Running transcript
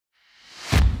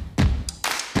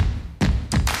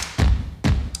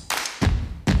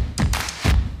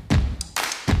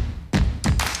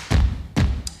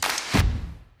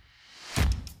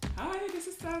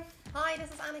Hi,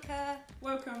 this is Annika.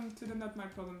 Welcome to the Not My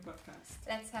Problem podcast.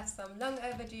 Let's have some long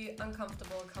overdue,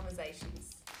 uncomfortable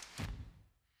conversations.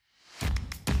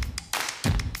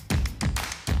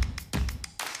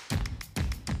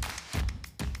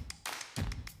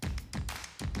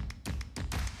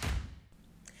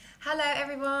 Hello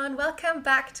everyone, welcome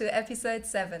back to episode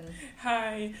 7.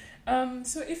 Hi.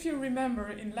 So if you remember,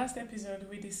 in last episode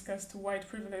we discussed white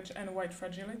privilege and white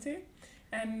fragility.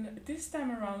 And this time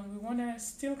around we want to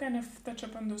still kind of touch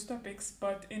upon those topics,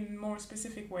 but in more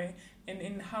specific way,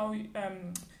 in how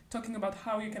talking about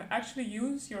how you can actually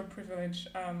use your privilege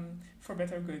for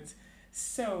better good.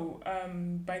 So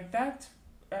by that,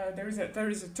 there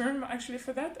is a term actually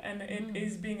for that, and it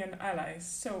is being an ally.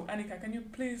 So Annika, can you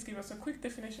please give us a quick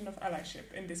definition of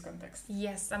allyship in this context?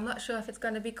 Yes, I'm not sure if it's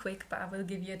going to be quick, but I will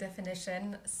give you a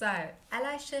definition. So,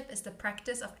 allyship is the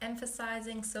practice of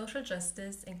emphasizing social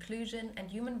justice, inclusion, and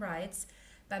human rights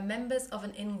by members of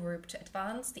an in-group to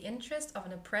advance the interest of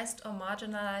an oppressed or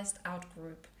marginalized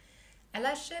out-group.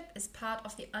 Allyship is part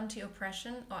of the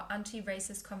anti-oppression or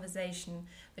anti-racist conversation,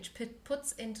 which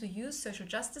puts into use social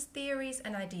justice theories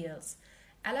and ideals.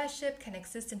 Allyship can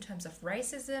exist in terms of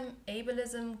racism,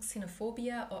 ableism,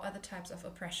 xenophobia, or other types of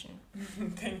oppression.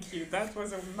 Thank you. That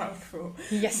was a mouthful.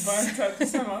 Yes. But to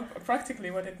sum up,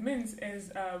 practically what it means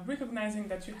is recognizing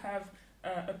that you have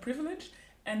a privilege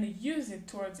and use it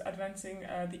towards advancing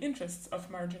the interests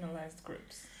of marginalized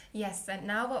groups. Yes, and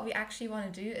now what we actually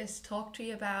want to do is talk to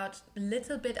you about a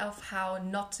little bit of how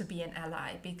not to be an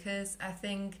ally, because I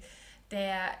think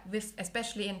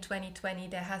especially in 2020,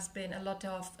 there has been a lot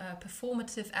of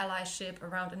performative allyship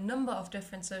around a number of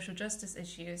different social justice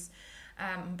issues.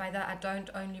 By that, I don't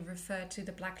only refer to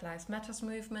the Black Lives Matter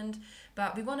movement,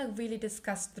 but we want to really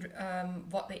discuss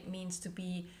what it means to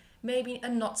be maybe a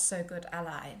not so good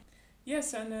ally.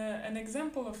 Yes, and an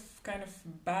example of kind of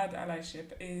bad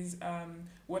allyship is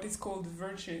what is called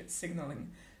virtue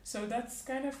signaling. So that's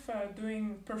kind of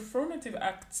doing performative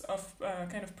acts of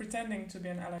kind of pretending to be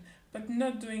an ally, but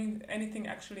not doing anything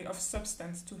actually of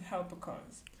substance to help a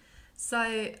cause.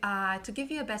 So to give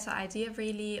you a better idea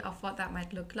really of what that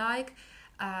might look like,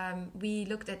 we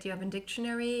looked at the Urban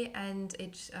Dictionary, and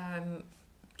it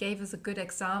gave us a good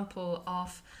example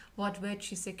of what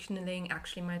virtue signaling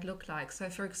actually might look like. So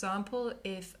for example,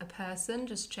 if a person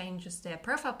just changes their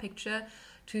profile picture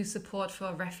to support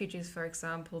for refugees, for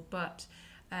example, but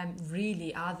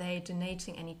really, are they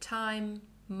donating any time,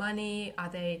 money? Are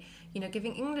they,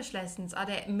 giving English lessons? Are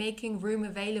they making room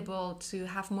available to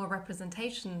have more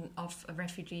representation of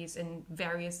refugees in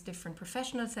various different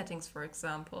professional settings, for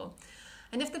example?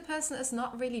 And if the person is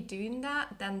not really doing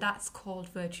that, then that's called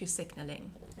virtue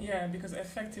signaling. Yeah, because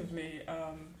effectively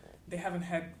they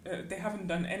haven't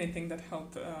done anything that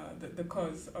helped the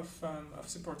cause of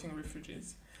supporting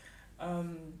refugees.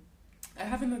 I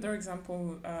have another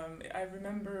example. I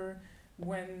remember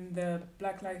when the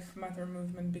Black Lives Matter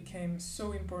movement became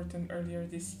so important earlier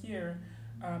this year,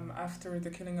 after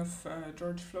the killing of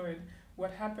George Floyd.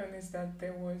 What happened is that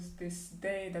there was this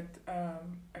day that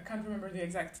I can't remember the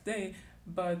exact day,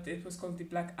 but it was called the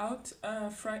Blackout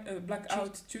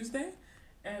Tuesday,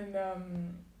 and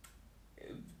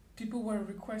people were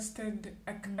requested.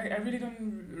 I really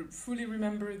don't fully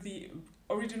remember the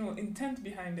original intent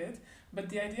behind it, but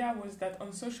the idea was that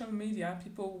on social media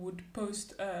people would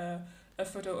post a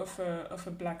photo of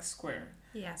a black square.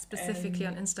 Yeah, specifically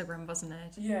on Instagram, wasn't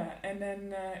it? Yeah, and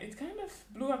then it kind of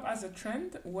blew up as a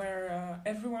trend where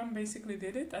everyone basically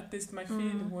did it. At least my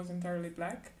feed was entirely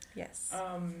black. Yes.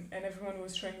 And everyone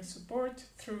was showing support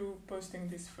through posting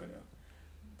this photo.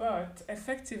 But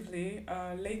effectively,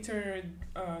 later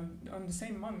on the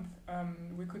same month,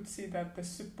 we could see that the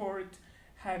support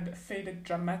had faded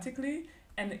dramatically.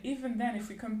 And even then, if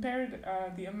we compared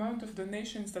the amount of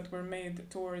donations that were made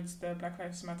towards the Black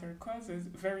Lives Matter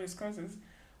various causes,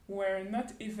 were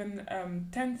not even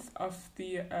tenth of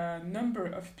the number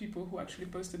of people who actually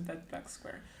posted that black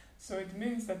square. So it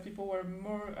means that people were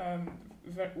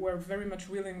were very much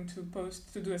willing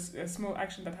to do a small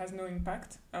action that has no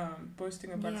impact.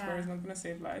 Posting a black square is not going to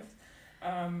save lives.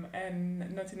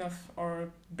 And not enough, or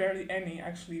barely any,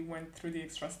 actually went through the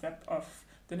extra step of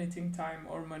donating time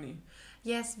or money.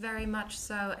 Yes, very much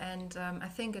so. And I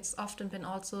think it's often been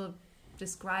also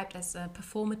described as a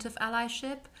performative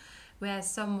allyship, where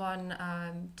someone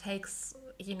takes,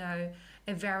 a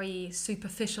very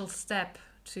superficial step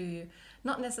to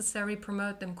not necessarily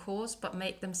promote them cause, but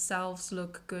make themselves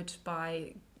look good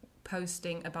by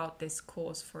posting about this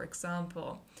cause, for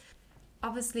example.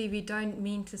 Obviously, we don't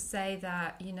mean to say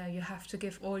that, you have to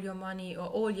give all your money or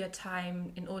all your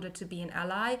time in order to be an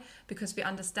ally, because we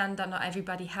understand that not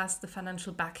everybody has the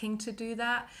financial backing to do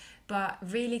that. but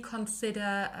really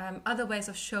consider other ways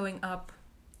of showing up.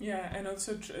 Yeah, and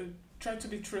also try to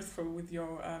be truthful with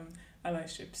your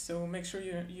allyship. So make sure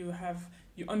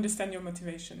you understand your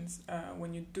motivations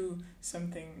when you do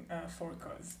something for a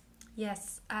cause.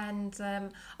 Yes, and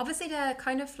obviously there are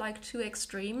kind of like two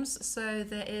extremes. So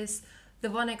there is the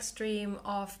one extreme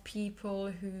of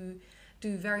people who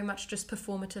do very much just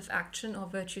performative action or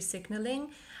virtue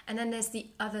signaling. And then there's the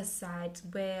other side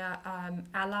where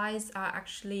allies are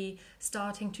actually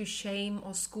starting to shame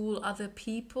or school other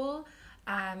people.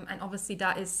 And obviously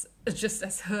that is just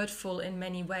as hurtful in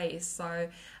many ways. So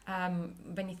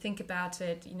when you think about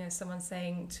it, someone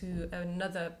saying to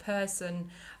another person,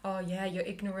 oh yeah, your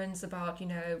ignorance about,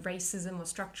 racism or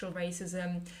structural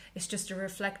racism is just a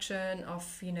reflection of,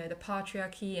 the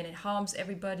patriarchy, and it harms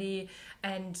everybody,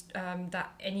 and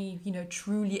that any,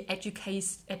 truly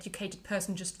educated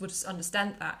person just would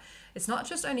understand that. It's not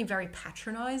just only very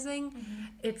patronizing,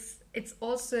 it's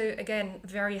also, again,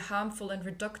 very harmful and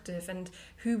reductive. And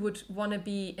who would want to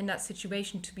be in that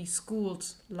situation to be schooled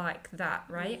like that,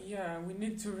 right? Yeah, we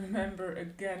need to remember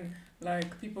again,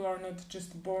 like, people are not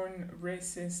just born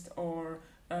racist or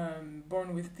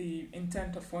born with the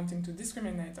intent of wanting to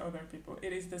discriminate other people.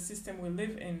 It is the system we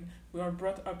live in, we are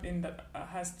brought up in, that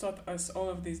has taught us all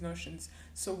of these notions.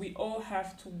 So we all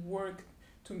have to work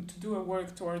to do a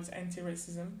work towards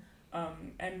anti-racism.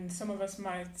 And some of us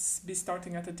might be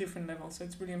starting at a different level, so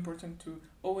it's really important to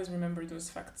always remember those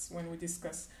facts when we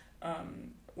discuss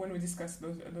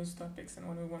those topics, and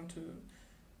when we want to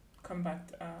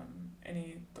combat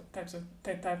any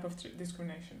type of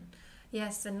discrimination.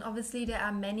 Yes, and obviously there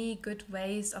are many good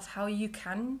ways of how you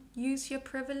can use your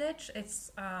privilege.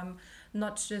 It's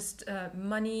not just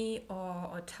money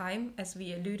or time, as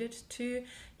we alluded to.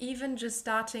 Even just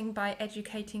starting by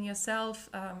educating yourself.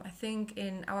 I think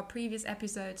in our previous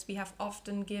episodes we have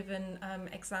often given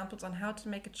examples on how to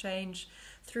make a change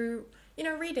through,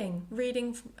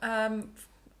 reading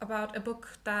about a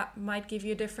book that might give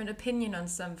you a different opinion on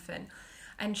something.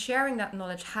 And sharing that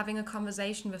knowledge, having a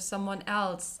conversation with someone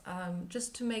else,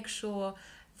 just to make sure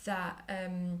that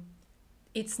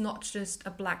it's not just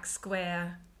a black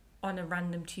square on a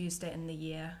random Tuesday in the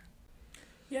year.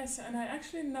 Yes, and I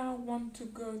actually now want to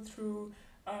go through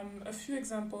a few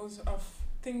examples of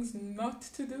things not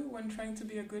to do when trying to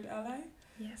be a good ally.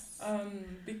 Yes.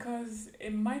 Because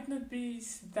it might not be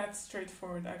that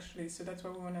straightforward, actually, so that's why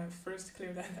we want to first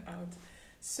clear that out.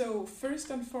 So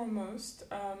first and foremost,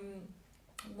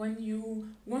 when you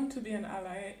want to be an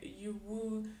ally, you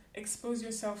will expose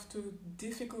yourself to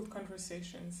difficult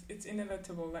conversations. It's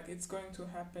inevitable, like, it's going to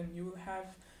happen. You'll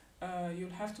have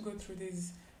to go through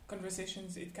these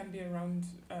conversations. It can be around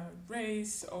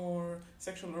race or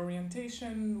sexual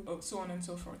orientation, or so on and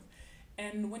so forth.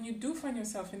 And when you do find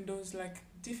yourself in those, like,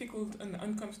 difficult and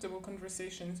uncomfortable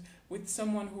conversations with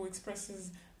someone who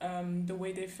expresses the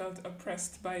way they felt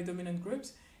oppressed by dominant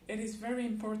groups, it is very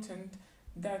important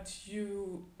that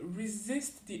you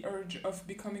resist the urge of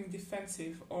becoming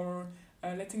defensive or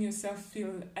letting yourself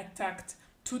feel attacked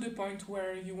to the point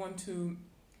where you want to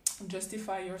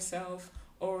justify yourself,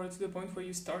 or to the point where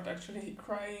you start actually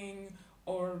crying,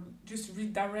 or just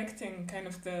redirecting kind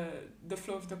of the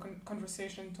flow of the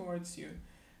conversation towards you.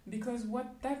 Because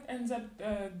what that ends up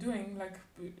doing, like,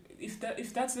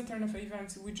 if that's the turn of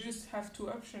events, we just have two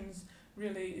options.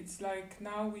 Really, it's like,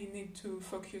 now we need to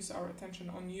focus our attention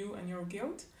on you and your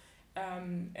guilt,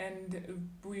 and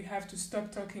we have to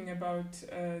stop talking about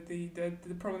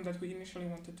the problem that we initially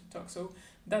wanted to talk. So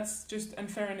that's just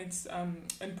unfair, and it's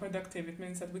unproductive. It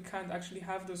means that we can't actually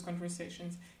have those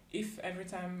conversations if every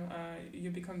time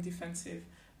you become defensive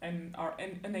and are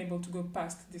unable to go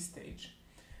past this stage.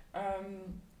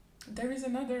 There is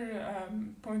another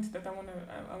point that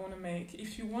I wanna make.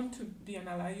 If you want to be an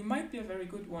ally, you might be a very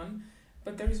good one,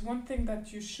 but there is one thing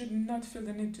that you should not feel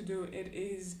the need to do. It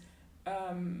is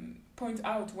point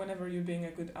out whenever you're being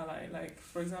a good ally. Like,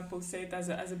 for example, say it as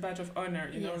a badge of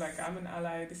honor. You know, like, I'm an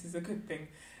ally. This is a good thing.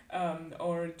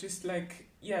 Or just like,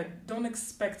 don't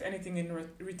expect anything in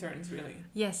returns, really.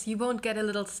 Yes, you won't get a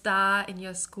little star in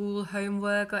your school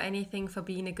homework or anything for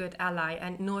being a good ally,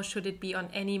 and nor should it be on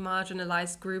any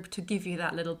marginalized group to give you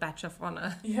that little badge of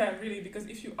honor. Yeah, really, because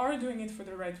if you are doing it for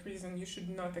the right reason, you should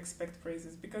not expect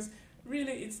praises, because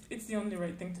really it's the only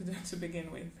right thing to do to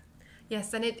begin with.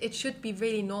 Yes, and it should be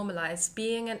really normalized.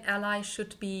 Being an ally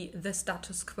should be the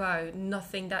status quo,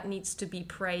 nothing that needs to be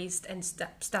praised and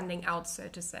standing out, so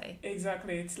to say.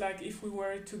 Exactly. It's like if we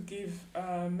were to give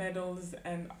medals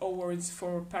and awards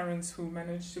for parents who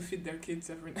manage to feed their kids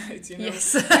every night, you know?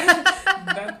 Yes.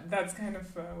 That's kind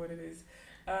of what it is.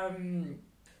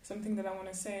 Something that I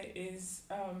want to say is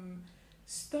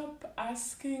stop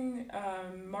asking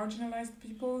marginalized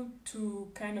people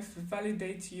to kind of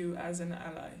validate you as an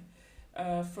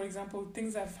ally. For example,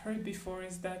 things I've heard before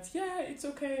is that, yeah, it's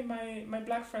okay. My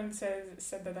black friend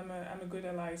said that I'm a good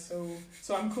ally, so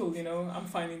I'm cool. I'm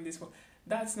fine in this one.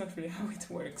 That's not really how it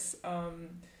works.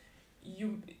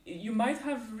 You might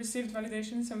have received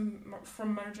validation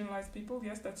from marginalized people.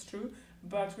 Yes, that's true.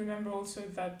 But remember also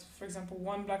that, for example,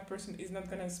 one black person is not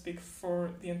gonna speak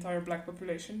for the entire black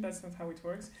population. That's not how it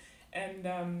works. And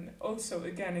also,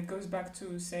 again, it goes back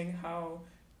to saying how,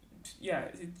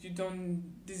 you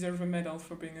don't deserve a medal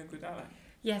for being a good ally.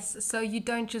 Yes, so you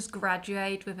don't just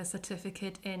graduate with a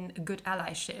certificate in good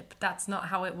allyship. That's not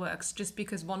how it works. Just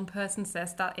because one person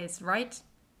says that is right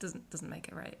doesn't make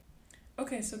it right.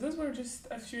 Okay, so those were just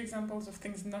a few examples of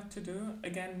things not to do.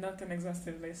 Again, not an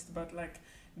exhaustive list, but like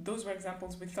those were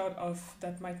examples we thought of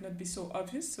that might not be so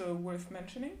obvious, so worth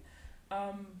mentioning.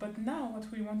 But now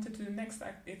what we wanted to do next,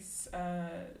 it's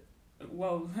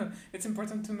it's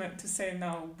important to say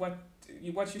now what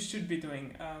you should be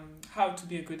doing, how to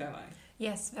be a good ally.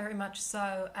 Yes, very much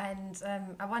so. And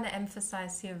I want to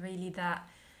emphasize here really that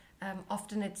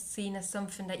often it's seen as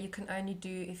something that you can only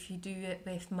do if you do it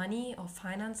with money or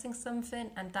financing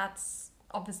something, and that's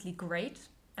obviously great.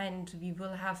 And we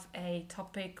will have a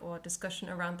topic or discussion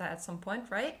around that at some point,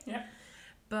 right? Yeah.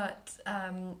 But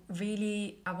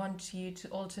really, I want you to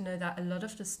all to know that a lot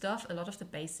of the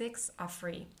basics are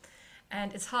free.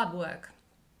 And it's hard work.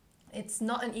 It's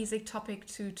not an easy topic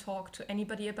to talk to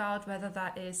anybody about, whether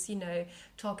that is,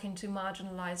 talking to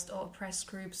marginalized or oppressed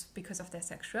groups because of their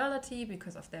sexuality,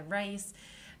 because of their race,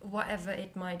 whatever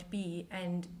it might be.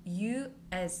 And you,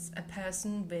 as a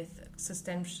person with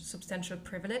substantial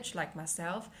privilege like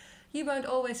myself, you won't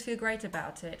always feel great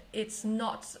about it. It's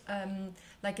not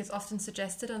like it's often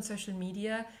suggested on social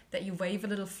media that you wave a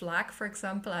little flag, for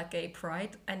example, at Gay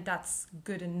Pride, and that's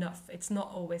good enough. It's not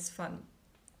always fun.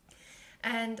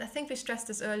 And I think we stressed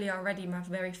this earlier already. Our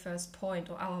very first point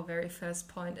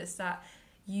is that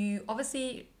you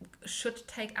obviously should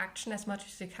take action as much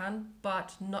as you can,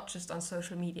 but not just on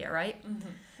social media, right? Mm-hmm.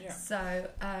 Yeah. So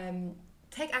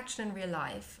take action in real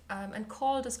life and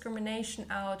call discrimination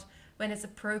out when it's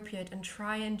appropriate, and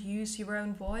try and use your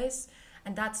own voice.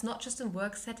 And that's not just in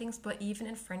work settings, but even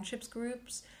in friendships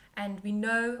groups. And we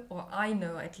know, or I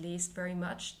know at least very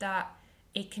much, that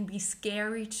it can be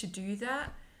scary to do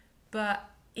that, but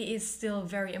it is still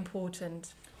very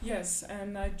important. Yes,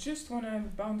 and I just want to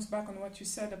bounce back on what you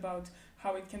said about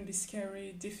how it can be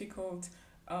scary, difficult,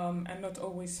 and not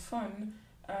always fun.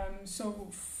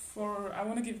 I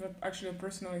want to give actually a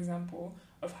personal example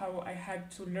of how I had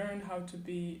to learn how to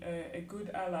be a good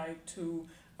ally to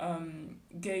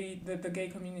the gay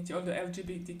community or the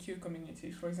LGBTQ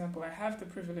community. For example, I have the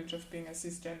privilege of being a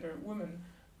cisgender woman,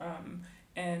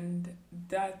 and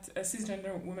that a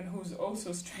cisgender woman who's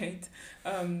also straight,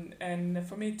 and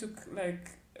for me it took,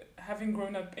 like, having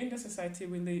grown up in the society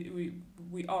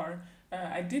we are,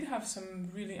 I did have some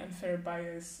really unfair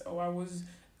bias, or I was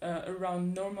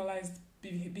around normalized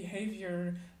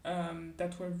behavior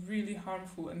that were really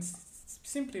harmful and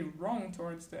simply wrong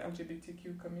towards the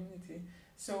LGBTQ community.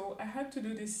 So I had to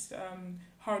do this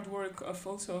hard work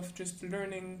of just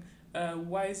learning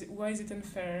why is it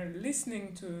unfair,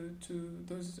 listening to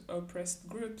those oppressed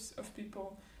groups of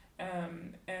people,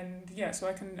 so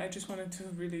I just wanted to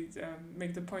really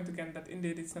make the point again that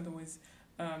indeed it's not always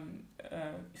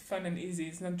fun and easy.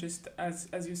 It's not just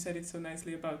as you said it so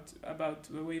nicely about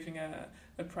waving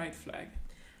a pride flag.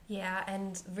 Yeah,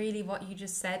 and really what you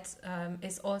just said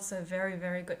is also a very,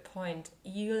 very good point.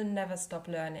 You'll never stop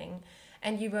learning,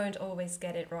 and you won't always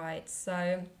get it right.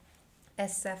 So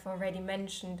as Seth already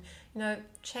mentioned,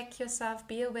 check yourself,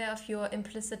 be aware of your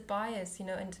implicit bias,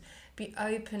 and be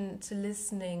open to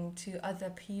listening to other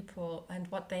people and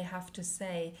what they have to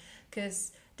say,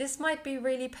 because this might be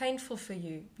really painful for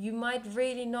you. You might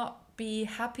really not be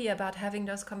happy about having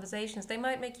those conversations. They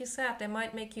might make you sad, they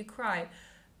might make you cry,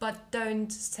 but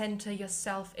don't center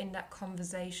yourself in that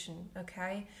conversation,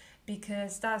 okay?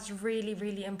 Because that's really,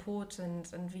 really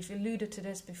important, and we've alluded to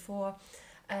this before.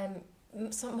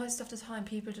 Most of the time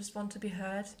people just want to be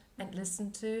heard and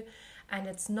listened to, and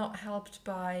it's not helped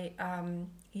by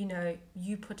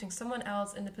you putting someone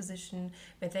else in a position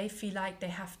where they feel like they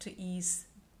have to ease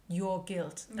your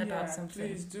guilt about something.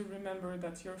 Please do remember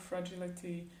that your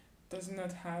fragility does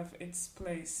not have its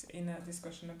place in a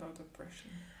discussion about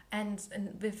oppression. And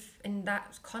in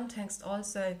that context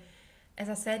also, as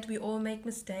I said, we all make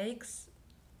mistakes.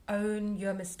 Own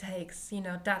your mistakes.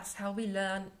 That's how we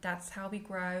learn, that's how we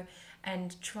grow,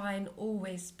 and try and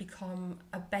always become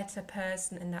a better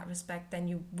person in that respect than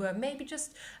you were maybe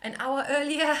just an hour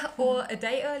earlier or a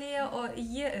day earlier or a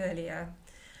year earlier.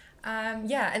 And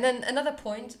then another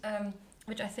point,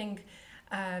 which I think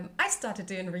I started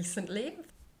doing recently,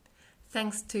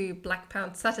 thanks to Black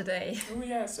Pound Saturday. Oh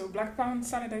yeah, so Black Pound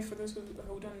Saturday, for those who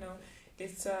don't know,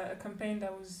 it's a campaign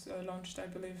that was launched, I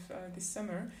believe, this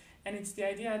summer. And it's the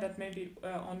idea that maybe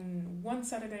on one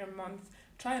Saturday a month,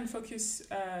 try and focus,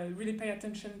 really pay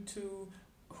attention to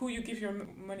who you give your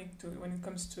money to when it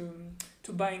comes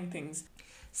to buying things.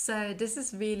 So this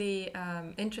is really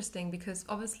interesting because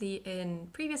obviously in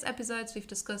previous episodes we've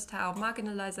discussed how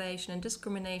marginalization and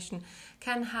discrimination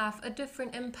can have a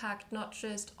different impact not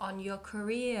just on your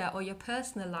career or your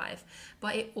personal life,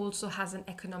 but it also has an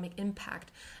economic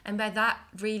impact. And by that,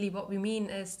 really what we mean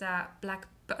is that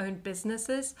Black-owned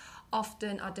businesses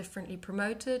often are differently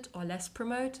promoted or less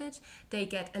promoted. They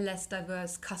get a less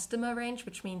diverse customer range,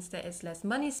 which means there is less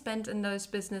money spent in those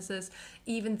businesses,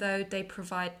 even though they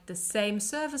provide the same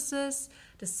services,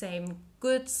 the same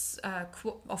goods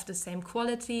of the same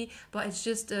quality, but it's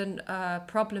just a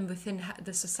problem within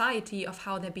the society of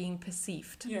how they're being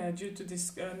perceived. Yeah, due to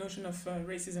this notion of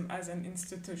racism as an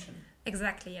institution.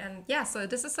 Exactly, and so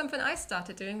this is something I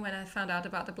started doing when I found out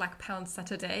about the Black Pound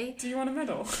Saturday. Do you want a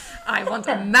medal? I want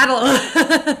a medal!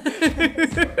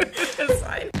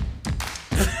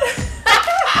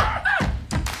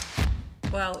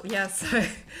 Well, so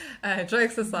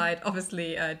jokes aside,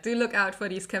 obviously, do look out for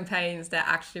these campaigns. They're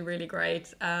actually really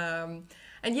great. And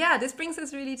this brings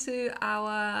us really to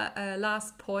our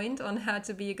last point on how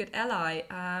to be a good ally.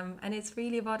 And it's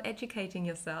really about educating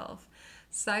yourself.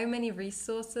 So many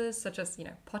resources, such as,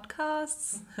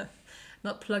 podcasts,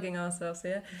 not plugging ourselves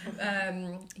here,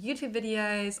 YouTube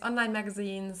videos, online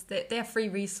magazines, they're free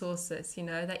resources,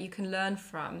 that you can learn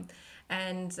from.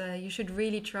 And you should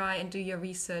really try and do your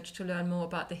research to learn more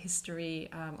about the history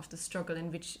of the struggle in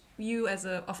which you as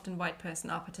a often white person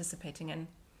are participating in.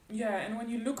 Yeah, and when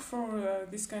you look for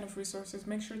this kind of resources,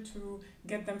 make sure to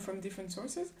get them from different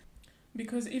sources.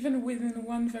 Because even within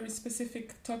one very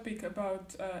specific topic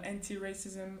about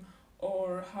anti-racism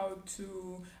or how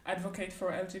to advocate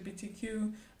for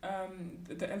LGBTQ,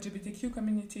 the LGBTQ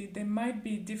community, there might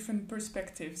be different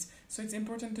perspectives. So it's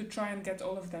important to try and get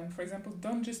all of them. For example,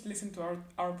 don't just listen to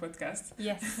our podcast.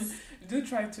 Yes. Do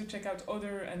try to check out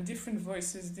other and different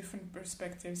voices, different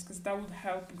perspectives, because that would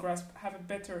help have a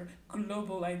better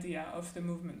global idea of the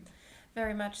movement.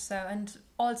 Very much so, and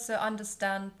also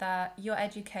understand that your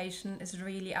education is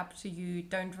really up to you.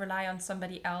 Don't rely on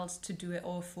somebody else to do it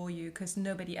all for you, because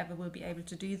nobody ever will be able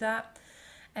to do that.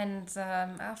 And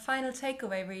our final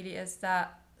takeaway really is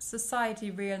that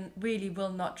society really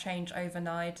will not change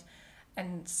overnight,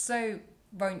 and so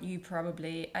won't you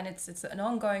probably. And it's an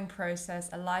ongoing process,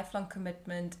 a lifelong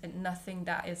commitment, and nothing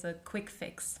that is a quick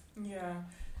fix.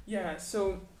 Yeah.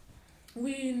 So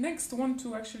we next want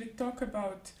to actually talk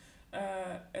about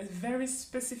a very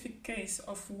specific case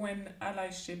of when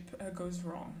allyship goes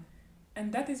wrong.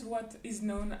 And that is what is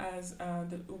known as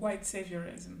the white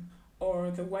saviorism,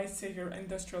 or the white savior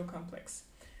industrial complex.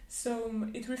 So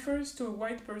it refers to a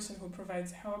white person who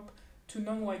provides help to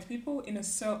non-white people in a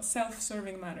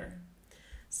self-serving manner.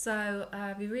 So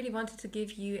we really wanted to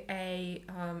give you a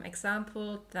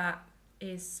example that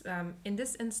is, in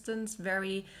this instance,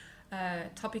 very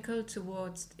topical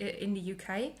towards in the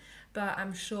UK, but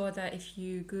I'm sure that if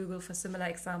you Google for similar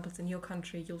examples in your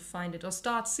country, you'll find it or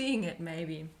start seeing it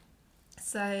maybe.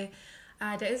 So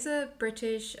there is a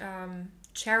British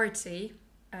charity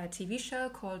TV show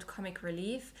called Comic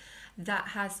Relief that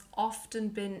has often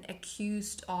been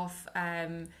accused of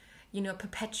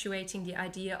perpetuating the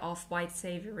idea of white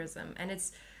saviorism, and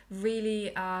it's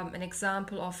really an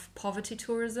example of poverty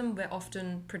tourism, where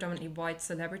often predominantly white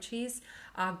celebrities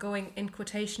are going, in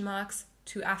quotation marks,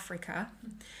 to Africa.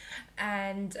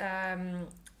 And,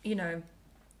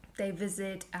 they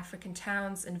visit African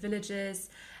towns and villages,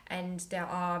 and there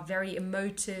are very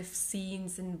emotive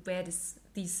scenes in where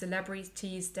these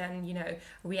celebrities then,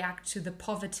 react to the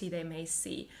poverty they may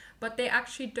see. But they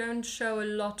actually don't show a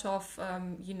lot of,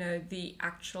 the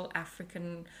actual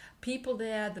African people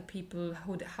there, the people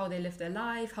how they live their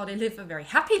life, how they live a very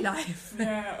happy life.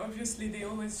 Yeah, obviously they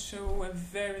always show a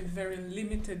very, very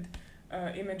limited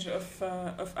image of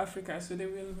Africa. So they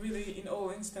will really, in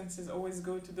all instances, always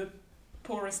go to the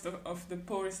poorest of the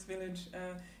poorest village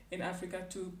in Africa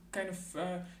to kind of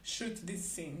shoot these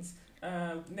scenes,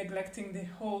 neglecting the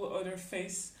whole other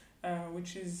face,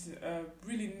 which is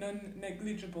really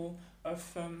non-negligible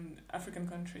of African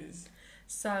countries.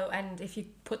 So, and if you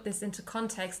put this into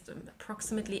context,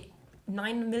 approximately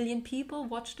 9 million people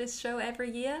watch this show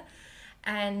every year.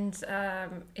 And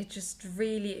it just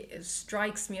really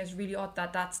strikes me as really odd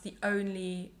that that's the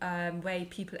only way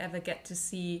people ever get to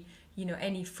see,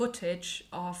 any footage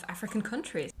of African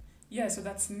countries. Yeah, so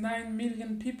that's 9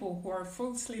 million people who are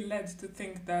falsely led to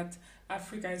think that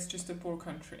Africa is just a poor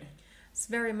country. It's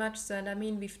very much so, and I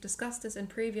mean, we've discussed this in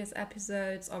previous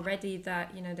episodes already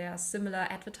that, there are similar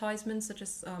advertisements such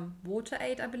as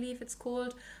WaterAid, I believe it's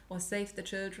called, or Save the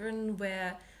Children,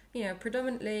 where,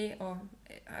 predominantly, or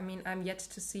I mean, I'm yet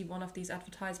to see one of these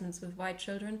advertisements with white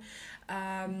children.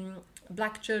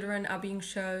 Black children are being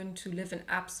shown to live in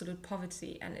absolute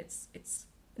poverty, and it's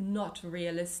not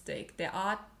realistic. There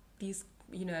are these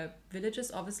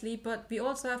villages, obviously, but we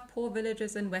also have poor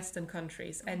villages in Western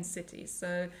countries and cities.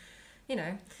 So,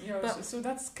 Yeah, but so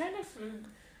that's kind of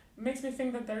makes me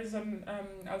think that there is an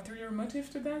ulterior motive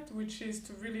to that, which is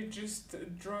to really just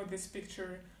draw this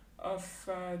picture of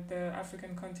the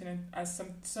African continent as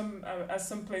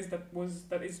some place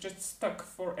that is just stuck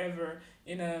forever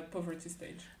in a poverty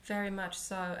stage. very much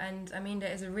so. And I mean,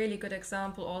 there is a really good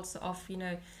example also of,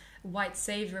 white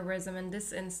saviorism in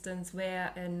this instance,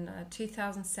 where in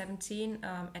 2017,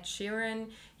 Ed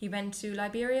Sheeran, he went to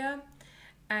Liberia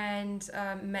and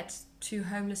met two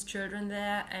homeless children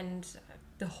there, and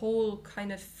the whole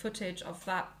kind of footage of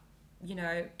that,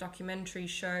 documentary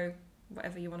show,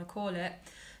 whatever you want to call it,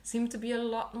 seemed to be a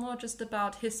lot more just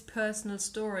about his personal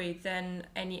story than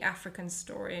any African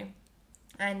story.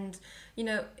 And, in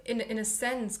a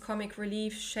sense, comic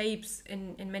relief shapes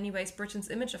in many ways Britain's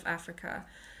image of Africa.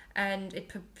 And it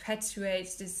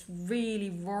perpetuates this really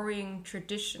worrying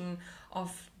tradition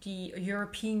of the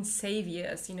European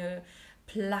saviors,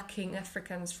 plucking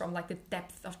Africans from like the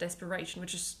depth of desperation,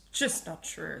 which is just not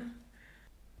true.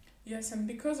 Yes, and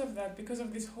because of that, because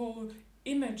of this whole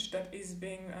image that is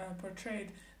being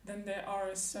portrayed, then there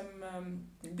are some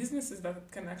businesses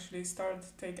that can actually start to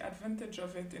take advantage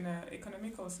of it in an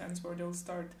economical sense, where they'll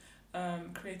start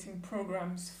creating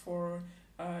programs for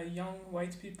young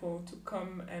white people to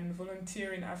come and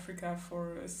volunteer in Africa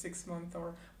for 6 months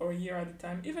or a year at a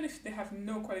time, even if they have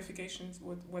no qualifications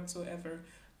whatsoever.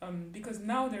 Because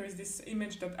now there is this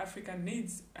image that Africa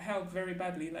needs help very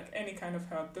badly, like any kind of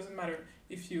help. Doesn't matter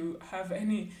if you have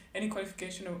any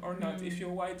qualification or not. If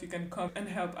you're white, you can come and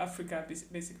help Africa,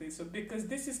 basically. So because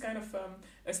this is kind of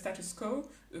a status quo,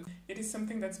 it is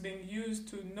something that's being used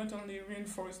to not only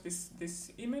reinforce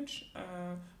this image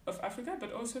of Africa,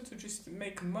 but also to just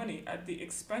make money at the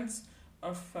expense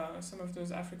of some of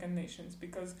those African nations.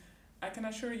 Because I can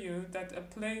assure you that a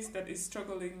place that is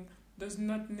struggling does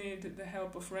not need the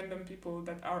help of random people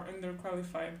that are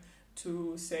underqualified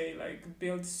to, say, like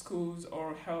build schools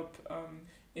or help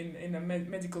in a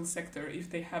medical sector if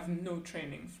they have no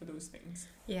training for those things.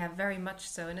 Yeah, very much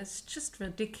so. And it's just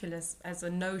ridiculous as a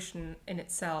notion in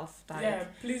itself. Yeah,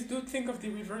 please do think of the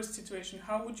reverse situation.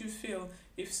 How would you feel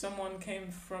if someone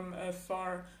came from a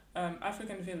far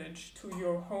African village to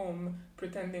your home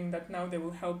pretending that now they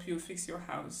will help you fix your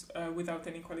house without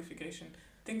any qualification?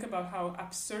 Think about how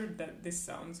absurd that this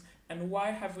sounds, and why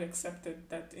have we accepted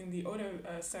that in the other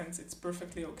sense it's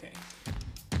perfectly okay.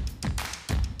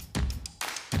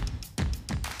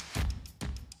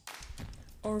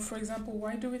 Or for example,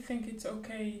 why do we think it's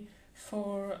okay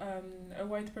for a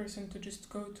white person to just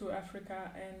go to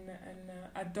Africa and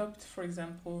adopt, for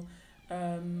example,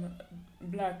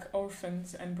 black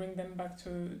orphans and bring them back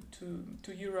to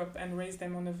Europe and raise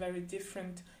them on a very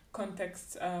different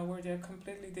context where they're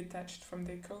completely detached from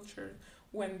their culture,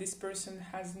 when this person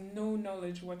has no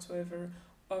knowledge whatsoever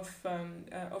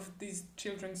of these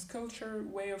children's culture,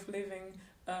 way of living,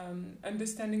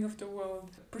 understanding of the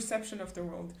world, perception of the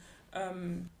world.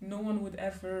 No one would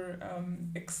ever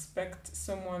expect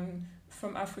someone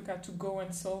from Africa to go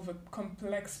and solve a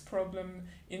complex problem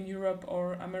in Europe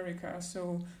or America.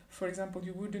 So, for example,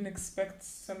 you wouldn't expect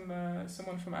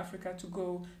someone from Africa to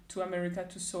go to America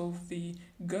to solve the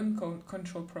gun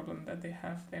control problem that they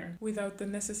have there, without the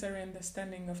necessary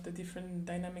understanding of the different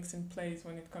dynamics in place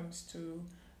when it comes to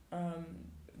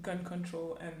gun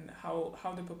control and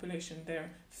how the population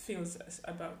there feels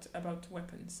about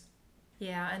weapons.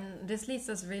 Yeah, and this leads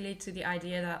us really to the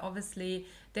idea that obviously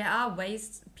there are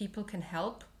ways people can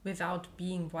help without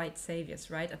being white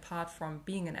saviors, right? Apart from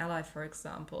being an ally, for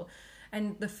example.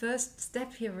 And the first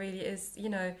step here really is,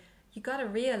 you got to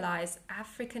realize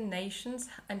African nations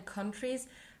and countries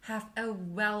have a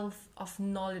wealth of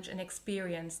knowledge and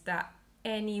experience that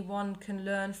anyone can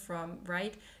learn from,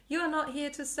 right? You are not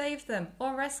here to save them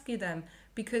or rescue them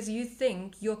because you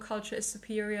think your culture is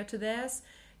superior to theirs.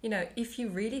 If you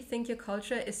really think your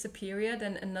culture is superior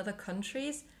than another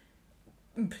country's,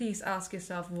 please ask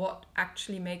yourself what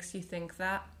actually makes you think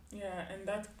that. Yeah, and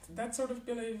that sort of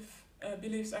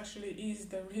beliefs actually is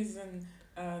the reason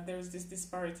there's this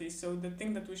disparity. So the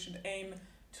thing that we should aim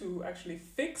to actually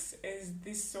fix is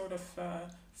this sort of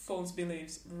false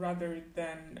beliefs rather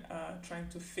than trying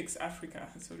to fix Africa,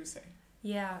 so to say.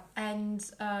 Yeah, and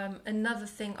another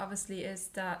thing obviously is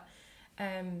that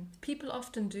people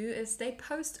often do is they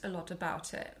post a lot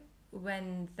about it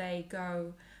when they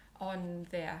go on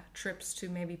their trips to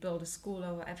maybe build a school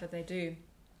or whatever they do.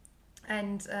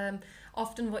 And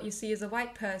often what you see is a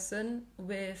white person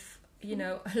with, you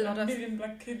know, a lot of... million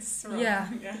black kids around. Yeah,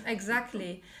 Yeah.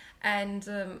 exactly. And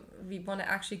we want to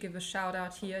actually give a shout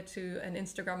out here to an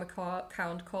Instagram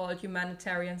account called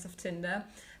Humanitarians of Tinder.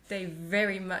 They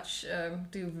very much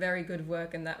do very good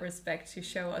work in that respect to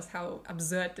show us how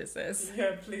absurd this is.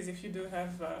 Yeah, please, if you do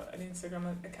have an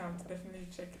Instagram account, definitely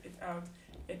check it out.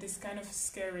 It is kind of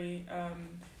scary.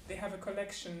 They have a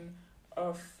collection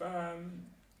of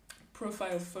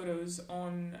profile photos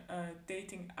on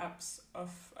dating apps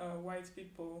of white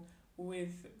people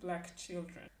with black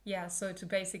children. Yeah, so to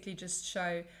basically just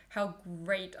show how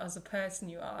great as a person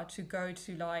you are to go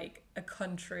to like a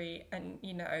country and,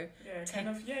 you know... Yeah, kind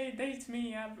of, yay, date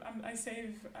me, I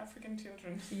save African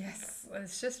children. Yes,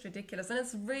 it's just ridiculous. And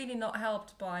it's really not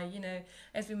helped by, you know,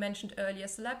 as we mentioned earlier,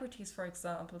 celebrities, for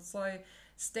example. So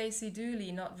Stacey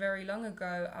Dooley, not very long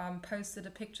ago, posted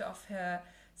a picture of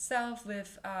herself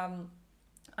with an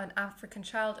African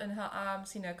child in her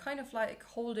arms, you know, kind of like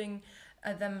holding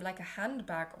them like a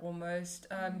handbag almost,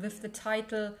 with the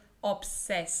title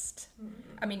Obsessed.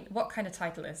 I mean, what kind of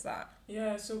title is that?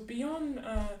 Yeah, so beyond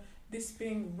this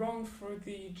being wrong for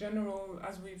the general,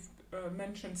 as we've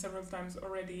mentioned several times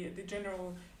already, the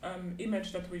general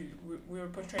image that we are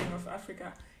portraying of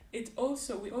Africa, we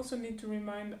also need to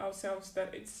remind ourselves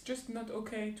that it's just not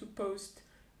okay to post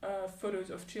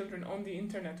photos of children on the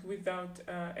internet without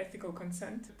ethical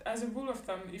consent. As a rule of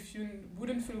thumb, if you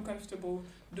wouldn't feel comfortable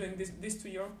doing this to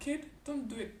your kid, don't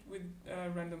do it with a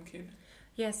random kid.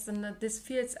 Yes, and this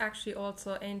feeds actually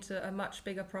also into a much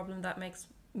bigger problem that makes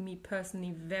me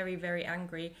personally very, very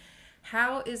angry.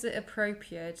 How is it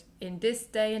appropriate in this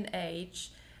day and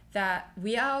age that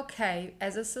we are okay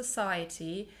as a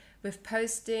society with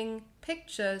posting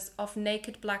pictures of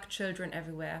naked black children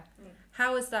everywhere?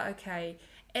 How is that okay?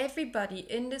 Everybody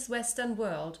in this Western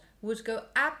world would go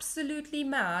absolutely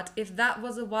mad if that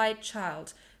was a white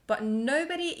child, but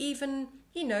nobody even,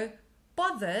 you know,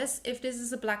 bothers if this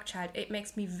is a black child. It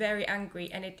makes me very angry,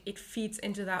 and it feeds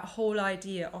into that whole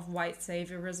idea of white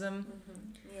saviorism.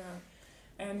 Yeah,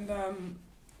 and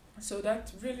so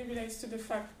that really relates to the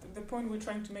point we're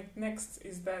trying to make next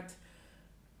is that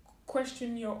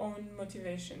question your own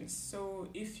motivations. So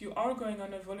if you are going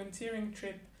on a volunteering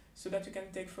trip so that you can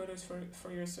take photos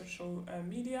for your social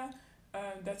media,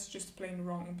 that's just plain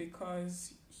wrong,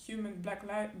 because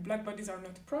black bodies are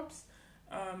not props.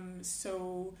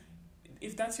 So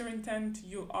if that's your intent,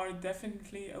 you are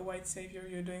definitely a white savior.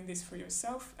 You're doing this for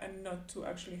yourself and not to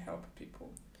actually help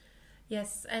people.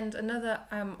 Yes, and another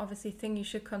obviously thing you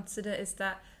should consider is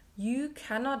that you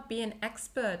cannot be an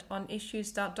expert on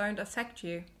issues that don't affect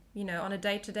you, you know, on a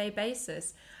day-to-day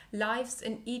basis. Lives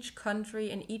in each country,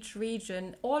 in each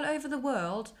region, all over the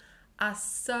world are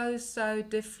so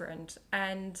different,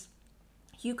 and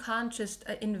you can't just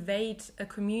invade a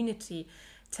community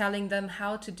telling them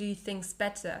how to do things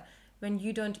better when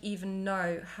you don't even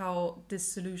know how this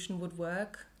solution would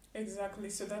work. Exactly.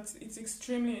 So it's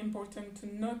extremely important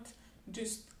to not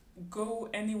just go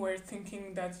anywhere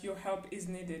thinking that your help is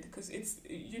needed, because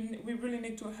we really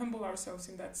need to humble ourselves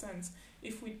in that sense.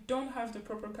 If we don't have the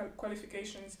proper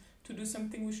qualifications to do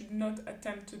something, we should not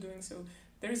attempt to doing so.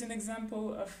 There is an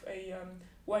example of a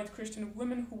white Christian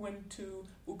woman who went to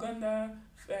Uganda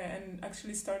and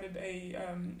actually started a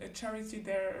charity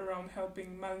there around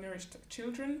helping malnourished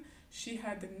children. She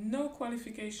had no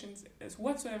qualifications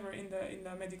whatsoever in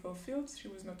the medical field. She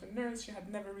was not a nurse. She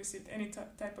had never received any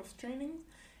type of training.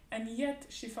 And yet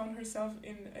she found herself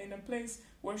in a place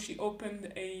where she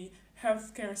opened a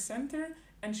healthcare center,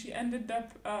 and she ended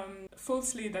up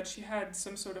falsely that she had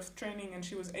some sort of training, and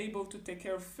she was able to take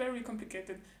care of very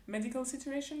complicated medical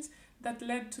situations that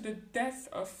led to the death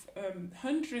of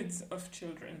hundreds of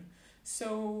children.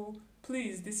 So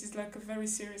please, this is like a very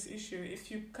serious issue. If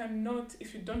you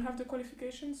don't have the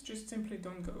qualifications, just simply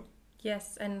don't go.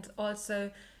 Yes, and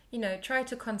also, you know, try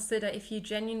to consider, if you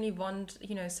genuinely want,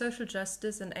 you know, social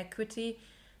justice and equity,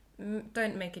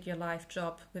 don't make it your life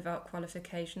job without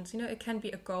qualifications. You know, it can be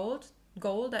a goal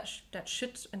that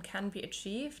should and can be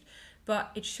achieved,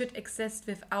 but it should exist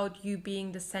without you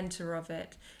being the center of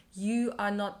it. You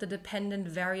are not the dependent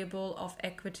variable of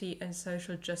equity and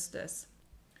social justice.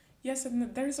 Yes,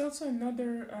 and there is also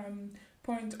another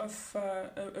point of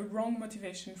a wrong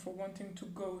motivation for wanting to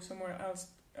go somewhere else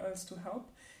to help.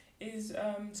 Is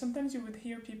sometimes you would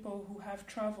hear people who have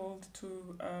traveled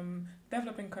to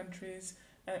developing countries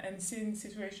and seen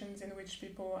situations in which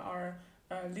people are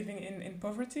living in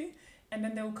poverty, and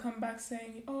then they'll come back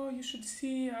saying, "Oh, you should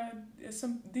see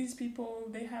these people.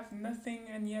 They have nothing,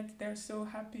 and yet they're so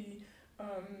happy."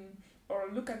 Or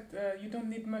look at you don't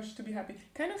need much to be happy.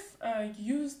 Kind of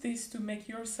use this to make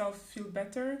yourself feel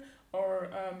better, or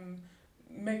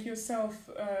make yourself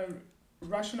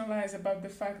rationalize about the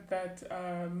fact that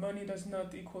money does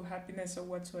not equal happiness or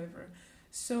whatsoever.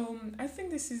 So I think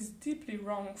this is deeply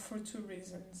wrong for two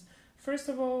reasons. First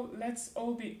of all, let's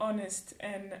all be honest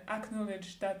and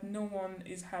acknowledge that no one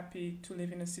is happy to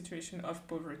live in a situation of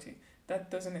poverty. That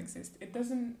doesn't exist.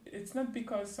 It's not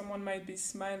because someone might be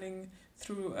smiling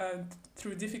through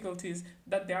difficulties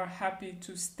that they are happy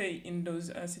to stay in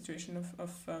those situations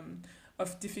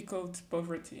of difficult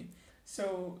poverty.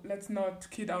 So let's not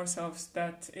kid ourselves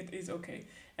that it is okay.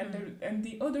 And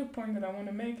the other point that I want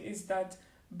to make is that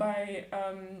by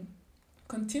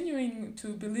continuing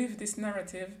to believe this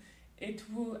narrative, it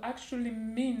will actually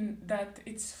mean that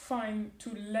it's fine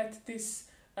to let this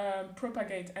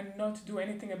propagate and not do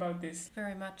anything about this.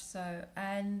 Very much so.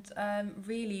 And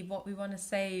really what we want to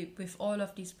say with all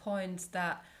of these points,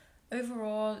 that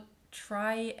overall,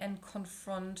 try and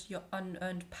confront your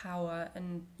unearned power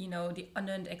and, you know, the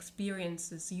unearned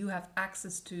experiences you have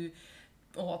access to,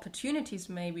 or opportunities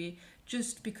maybe,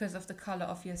 just because of the color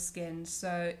of your skin.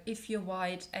 So if you're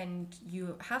white and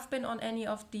you have been on any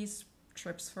of these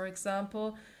trips, for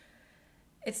example,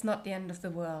 it's not the end of the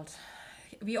world.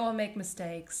 We all make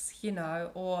mistakes, you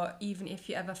know, or even if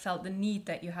you ever felt the need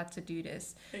that you had to do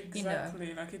this. Exactly,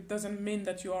 you know. Like, it doesn't mean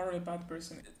that you are a bad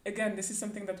person. Again, this is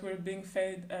something that we're being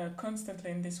fed constantly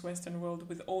in this Western world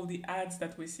with all the ads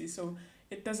that we see. So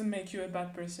it doesn't make you a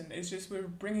bad person. It's just we're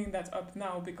bringing that up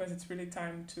now because it's really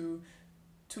time to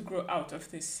grow out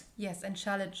of this. Yes, and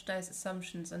challenge those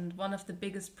assumptions. And one of the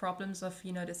biggest problems of,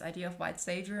 you know, this idea of white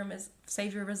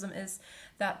saviorism is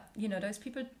that, you know, those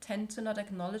people tend to not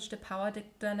acknowledge the power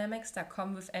dynamics that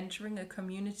come with entering a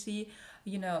community,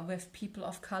 you know, with people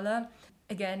of color.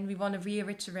 Again, we want to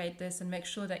reiterate this and make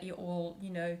sure that you all, you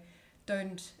know,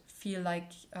 don't feel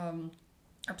like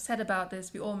upset about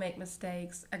this. We all make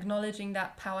mistakes. Acknowledging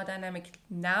that power dynamic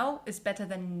now is better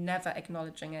than never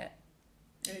acknowledging it.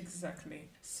 Exactly.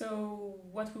 So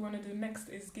what we want to do next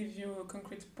is give you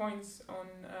concrete points on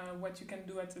what you can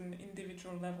do at an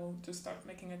individual level to start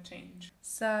making a change.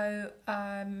 So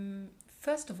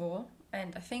first of all,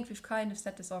 and I think we've kind of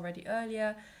said this already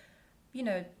earlier, you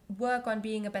know, work on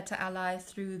being a better ally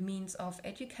through means of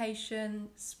education,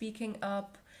 speaking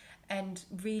up, and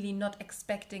really not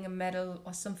expecting a medal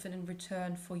or something in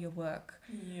return for your work.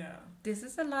 Yeah. This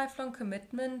is a lifelong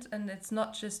commitment, and it's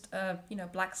not just a, you know,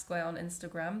 black square on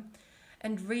Instagram.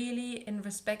 And really, in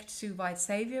respect to white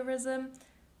saviorism,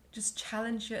 just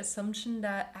challenge your assumption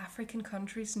that African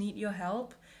countries need your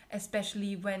help,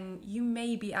 especially when you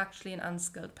may be actually an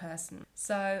unskilled person.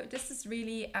 So this is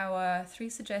really our 3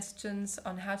 suggestions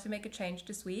on how to make a change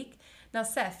this week. Now,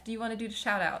 Seth, do you want to do the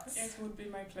shout outs? Yes, it would be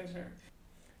my pleasure.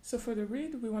 So for the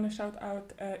read, we want to shout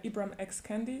out Ibram X.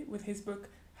 Kendi with his book,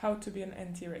 How to be an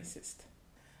Anti-Racist.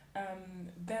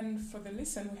 Then for the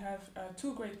listen, we have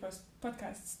 2 great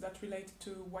podcasts that relate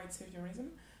to white saviorism.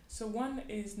 So one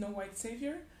is No White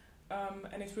Savior,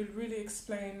 and it will really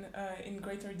explain in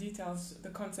greater details the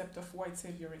concept of white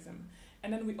saviorism.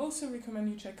 And then we also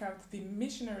recommend you check out the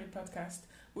Missionary podcast,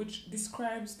 which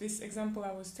describes this example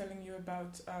I was telling you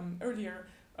about earlier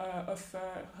of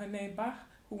René Bach,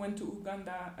 who went to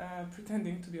Uganda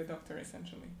pretending to be a doctor,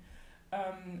 essentially.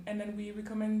 And then we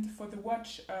recommend for the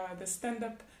watch the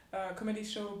stand-up comedy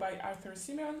show by Arthur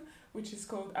Simeon, which is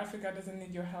called Africa Doesn't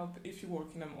Need Your Help If You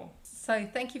Work in a Mall. So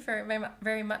thank you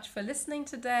very much for listening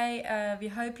today. We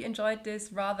hope you enjoyed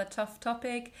this rather tough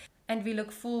topic, and we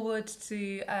look forward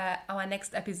to our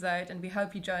next episode, and we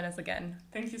hope you join us again.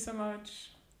 Thank you so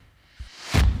much.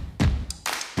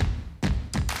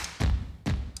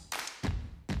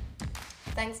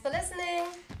 Thanks for listening.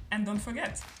 And don't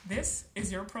forget, this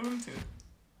is your problem too.